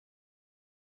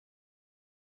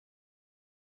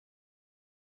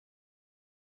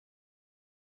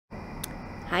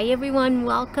Hi everyone,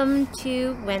 welcome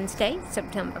to Wednesday,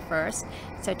 September 1st.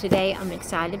 So today I'm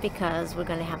excited because we're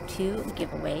going to have two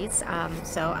giveaways.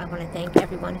 So I want to thank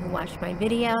everyone who watched my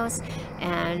videos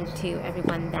and to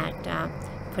everyone that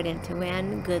put in to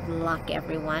win. Good luck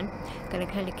everyone. Going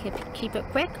to kind of keep it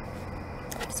quick.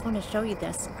 I just want to show you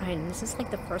this item. This is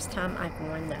like the first time I've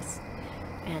worn this.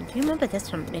 And do you remember this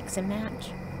from Mix and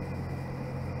Match?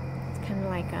 It's kind of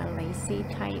like a lacy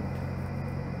type.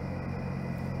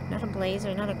 Not a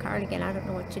blazer, not a cardigan, I don't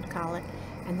know what you'd call it.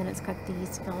 And then it's got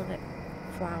these velvet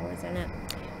flowers in it.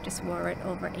 Just wore it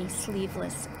over a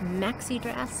sleeveless maxi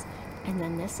dress. And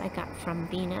then this I got from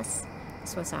Venus.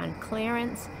 This was on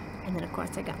clearance. And then of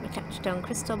course I got my Touchstone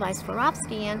Crystal by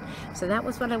Swarovski in. So that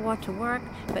was what I wore to work.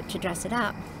 But to dress it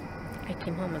up, I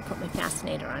came home and put my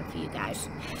Fascinator on for you guys.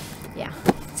 Yeah.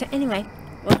 So anyway,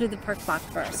 we'll do the Perk Box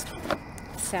first.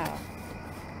 So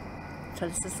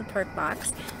this is the Perk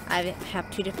Box. I have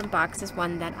two different boxes,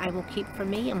 one that I will keep for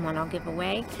me and one I'll give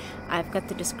away. I've got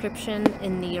the description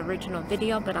in the original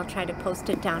video, but I'll try to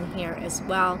post it down here as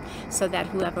well so that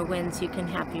whoever wins, you can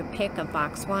have your pick of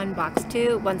box one, box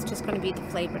two. One's just going to be the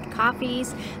flavored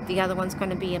coffees. The other one's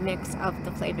going to be a mix of the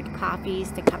flavored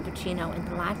coffees, the cappuccino, and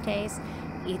the lattes.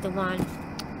 Either one.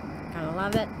 Gotta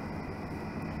love it.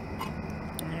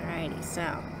 Alrighty, so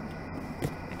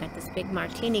I got this big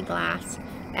martini glass.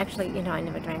 Actually, you know, I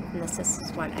never drank from this. This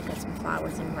is what I got some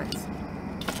flowers in once.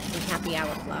 Some happy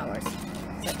hour flowers.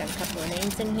 So I got a couple of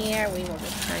names in here. We will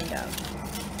just kind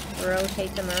of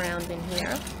rotate them around in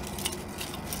here.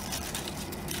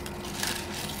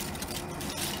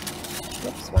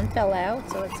 Whoops, one fell out.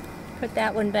 So let's put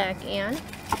that one back in.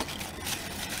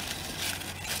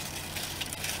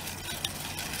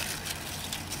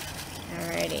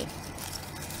 Alrighty.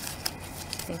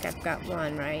 I think I've got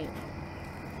one, right?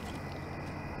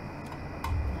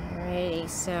 Alrighty,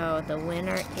 so the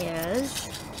winner is,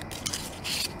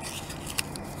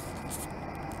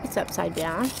 it's upside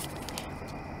down,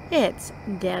 it's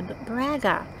Deb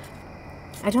Braga.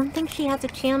 I don't think she has a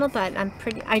channel, but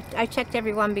I checked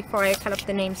everyone before I cut up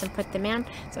the names and put them in,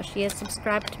 so she is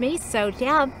subscribed to me. So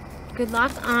Deb, good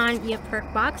luck on your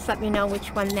Perk Box. Let me know which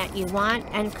one that you want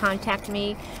and contact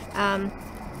me.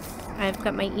 I've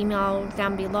got my email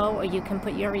down below, or you can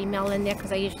put your email in there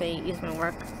because I usually use my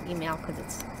work email because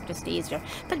it's just easier.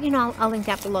 But you know, I'll link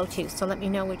that below too. So let me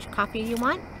know which coffee you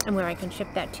want and where I can ship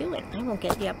that to, and I will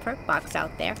get you a Perk Box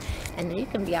out there, and then you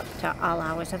can be up to all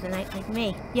hours of the night like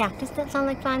me. Yeah, does that sound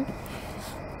like fun?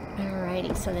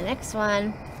 Alrighty, so the next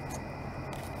one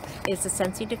is the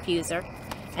Scentsy Diffuser.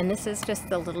 And this is just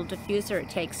the little diffuser. It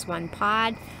takes one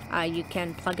pod. You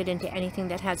can plug it into anything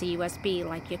that has a USB,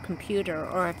 like your computer,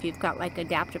 or if you've got like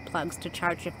adapter plugs to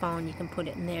charge your phone, you can put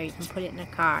it in there. You can put it in a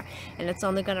car, and it's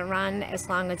only going to run as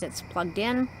long as it's plugged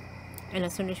in. And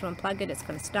as soon as you unplug it, it's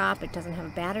going to stop. It doesn't have a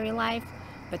battery life,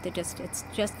 but it's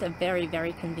just a very,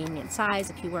 very convenient size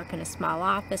if you work in a small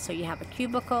office, or you have a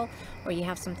cubicle, or you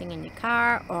have something in your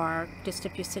car, or just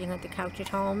if you're sitting on the couch at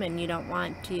home and you don't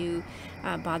want to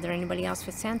bother anybody else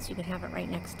with scents, you can have it right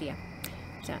next to you.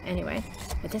 So anyway,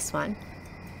 with this one,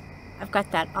 I've got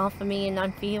that all for me and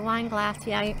none for you wine glass.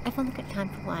 Yeah, I've only got time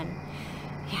for one.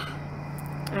 Yeah.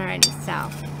 Alrighty, so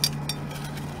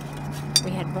we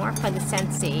had more for the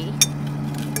Scentsy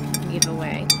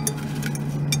giveaway.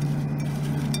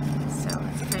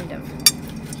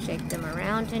 Shake them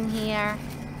around in here,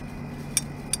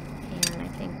 and I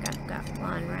think I've got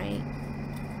one, right?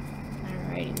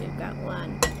 Alrighty, we've got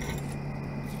one.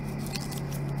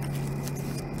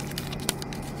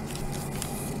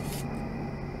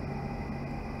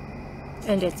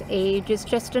 And its age is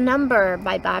just a number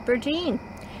by Barbara Jean.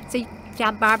 So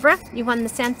yeah, Barbara, you won the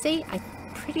Scentsy. I'm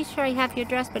pretty sure I have your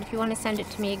address, but if you want to send it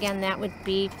to me again, that would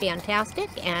be fantastic.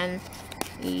 And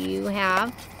you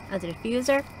have a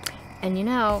diffuser. And you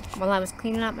know, while I was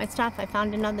cleaning up my stuff, I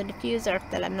found another diffuser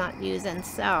that I'm not using.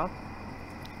 So,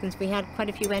 since we had quite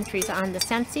a few entries on the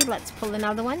Scentsy, let's pull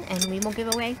another one, and we will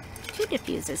give away two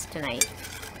diffusers tonight.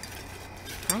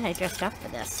 Glad I dressed up for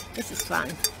this. This is fun.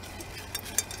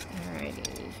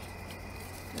 Alrighty.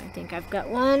 I think I've got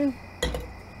one.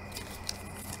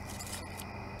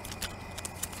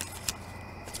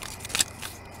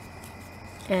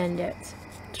 And it's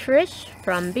Trish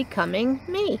from Becoming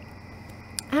Me.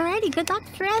 Alrighty, good luck,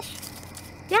 Trish.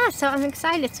 Yeah, so I'm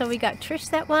excited. So we got Trish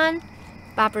that one,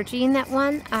 Barbara Jean that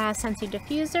one, Scentsy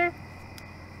Diffuser,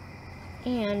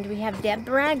 and we have Deb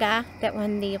Braga that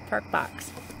won the Perk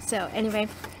Box. So anyway,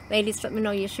 ladies, let me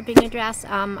know your shipping address.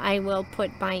 I will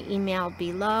put my email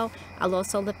below. I'll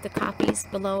also list the copies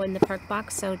below in the Perk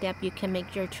Box, so Deb, you can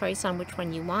make your choice on which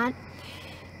one you want.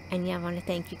 And yeah, I want to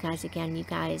thank you guys again. You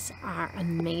guys are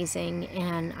amazing,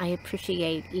 and I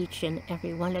appreciate each and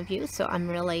every one of you. So I'm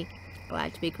really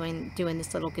glad to be doing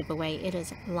this little giveaway. It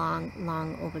is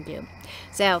long overdue.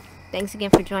 So thanks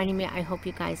again for joining me. I hope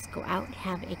you guys go out,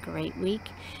 have a great week.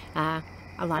 A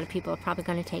lot of people are probably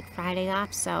going to take Friday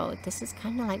off, so this is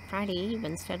kind of like Friday Eve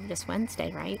instead of just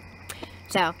Wednesday, right?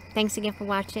 So thanks again for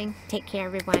watching. Take care,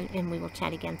 everyone, and we will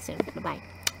chat again soon.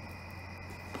 Bye-bye.